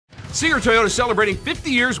Seeger Toyota is celebrating 50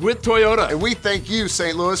 years with Toyota. And we thank you,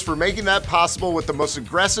 St. Louis, for making that possible with the most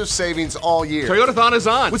aggressive savings all year. Toyotathon is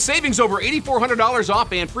on, with savings over $8,400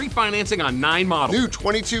 off and free financing on 9 models. New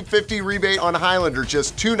 $2,250 rebate on Highlander,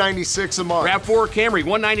 just $296 a month. RAV4 Camry,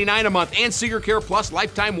 $199 a month, and Seeger Care Plus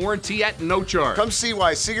lifetime warranty at no charge. Come see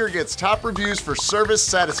why Seeger gets top reviews for service,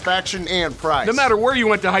 satisfaction, and price. No matter where you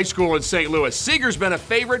went to high school in St. Louis, Seeger's been a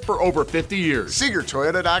favorite for over 50 years.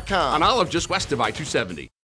 SeegerToyota.com. On Olive, just west of I-270.